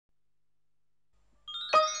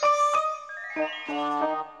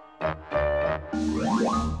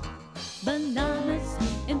Bananas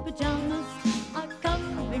in pyjamas are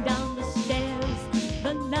coming down the stairs.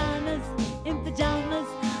 Bananas in pyjamas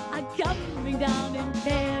are coming down in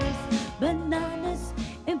pairs. Bananas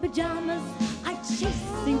in pyjamas are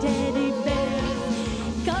chasing teddy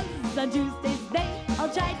bears. 'Cause on Tuesdays they all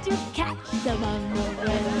try to catch them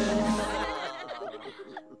unawares.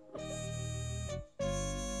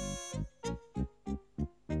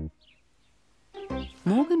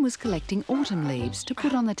 Morgan was collecting autumn leaves to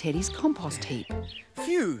put on the teddy's compost heap.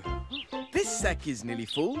 Phew! This sack is nearly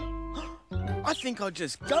full. I think I'll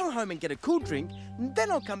just go home and get a cool drink, and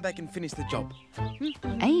then I'll come back and finish the job.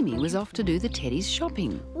 Amy was off to do the teddy's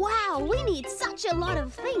shopping. Wow, we need such a lot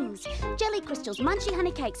of things. Jelly crystals, munchy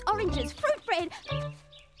honey cakes, oranges, fruit bread.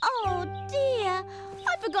 Oh dear,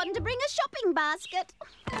 I've forgotten to bring a shopping basket.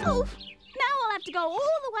 Oof. Now I'll have to go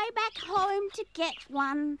all the way back home to get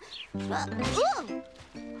one.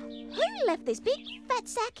 Who left this big fat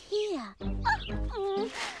sack here?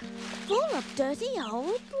 Full of dirty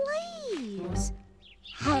old leaves.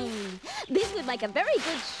 Hey, this would make a very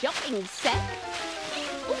good shopping sack.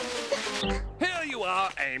 Here you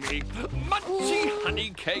are, Amy. Munchy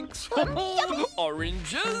honey cakes,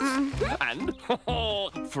 oranges, and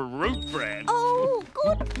fruit bread. Oh,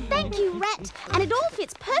 good. Thank you, Rat. And it all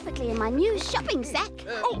fits perfectly in my new shopping sack.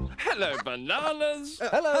 Oh, hello, bananas.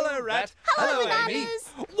 Hello, Rat. Hello, Amy.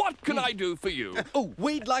 bananas. What can I do for you? Oh,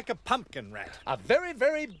 we'd like a pumpkin, Rat. A very,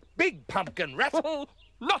 very big pumpkin, Rat.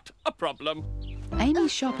 Not a problem.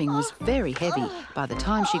 Amy's shopping was very heavy. By the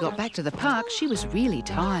time she got back to the park, she was really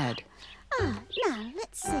tired. Now,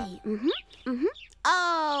 let's see.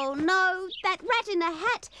 Oh, no, that rat in a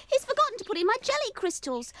hat. He's forgotten to put in my jelly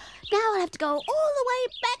crystals. Now I'll have to go all the way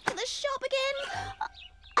back to the shop again.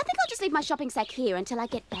 I think I'll just leave my shopping sack here until I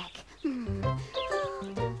get back.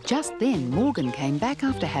 Just then, Morgan came back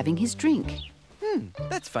after having his drink.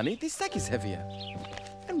 That's funny. This sack is heavier.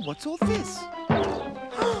 And what's all this?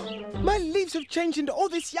 My leaves have changed into all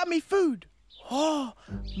this yummy food. Oh,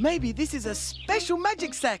 maybe this is a special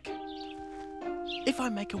magic sack. If I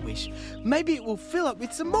make a wish, maybe it will fill up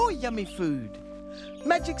with some more yummy food.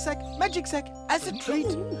 Magic sack, as a treat.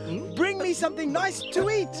 Bring me something nice to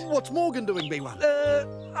eat. What's Morgan doing, B1?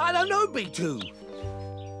 I don't know, B2.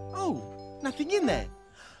 Oh, nothing in there.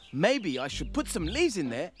 Maybe I should put some leaves in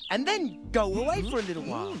there and then go away for a little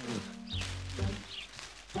while.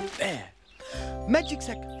 There. Magic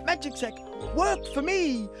sack, work for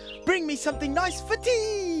me. Bring me something nice for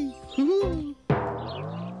tea.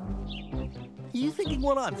 You thinking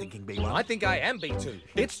what I'm thinking, B1? I think I am, B2.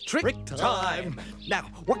 It's trick time. Now,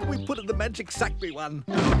 what can we put in the magic sack, B1?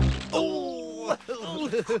 Oh!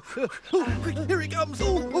 Quick, here he comes.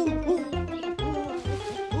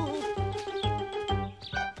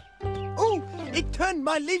 Oh, it turned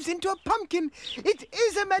my leaves into a pumpkin. It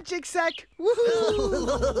is a magic sack.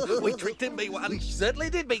 Woohoo! We tricked him, B1. He certainly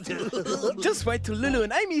did, B2. Just wait till Lulu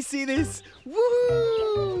and Amy see this.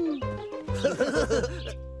 Woohoo!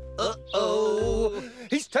 Uh-oh.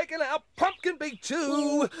 He's taken our pumpkin,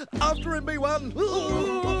 B2. After him, B1.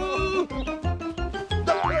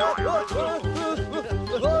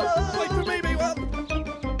 Wait for me, B1.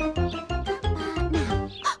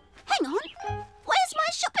 Hang on. Where's my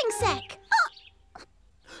shopping sack?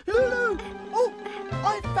 Lulu! Oh,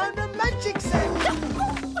 I found a magic sack.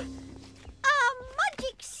 A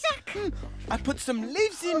magic sack. I put some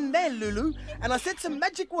leaves in there, Lulu, and I said some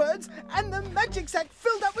magic words, and the magic sack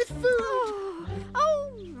filled up with food.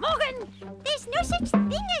 Oh, Morgan, there's no such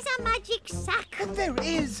thing as a magic sack. But there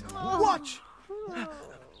is. Watch.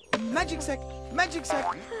 Magic sack,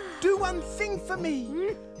 do one thing for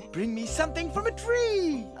me. Bring me something from a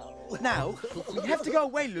tree. Now, you have to go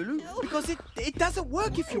away, Lulu, because it doesn't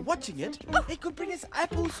work if you're watching it. It could bring us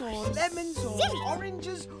apples or lemons or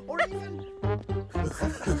oranges or even...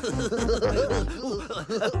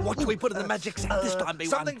 What do we put in the magic sack this time, B1?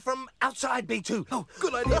 Something from outside, B2. Oh,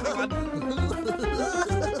 good idea, B1.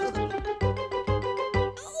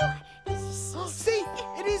 See,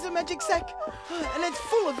 it is a magic sack, and it's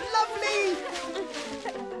full of lovely...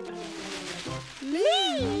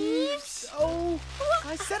 leaves. Oh,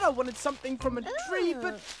 I said I wanted something from a tree,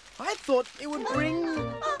 but I thought it would bring...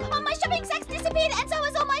 Oh, my shopping sack's disappeared, and so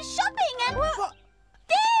has all my shopping, and... What?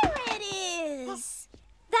 There it is!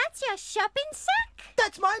 That's your shopping sack?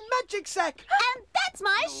 That's my magic sack! And that's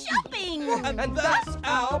my shopping! And that's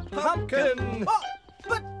our pumpkin! Oh,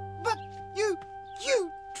 but you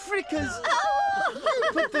trickers! Oh!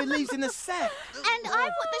 You put the leaves in a sack. And I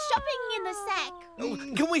put the shopping in in the sack. Oh,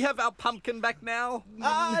 can we have our pumpkin back now?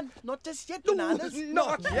 Not just yet, Bananas.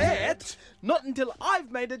 Not yet. Not until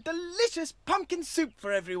I've made a delicious pumpkin soup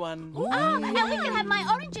for everyone. Oh, now we can have my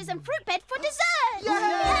oranges and fruit bed for dessert. Yay!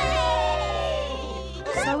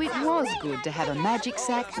 So it was good to have a magic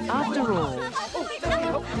sack after all.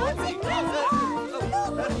 What's in this?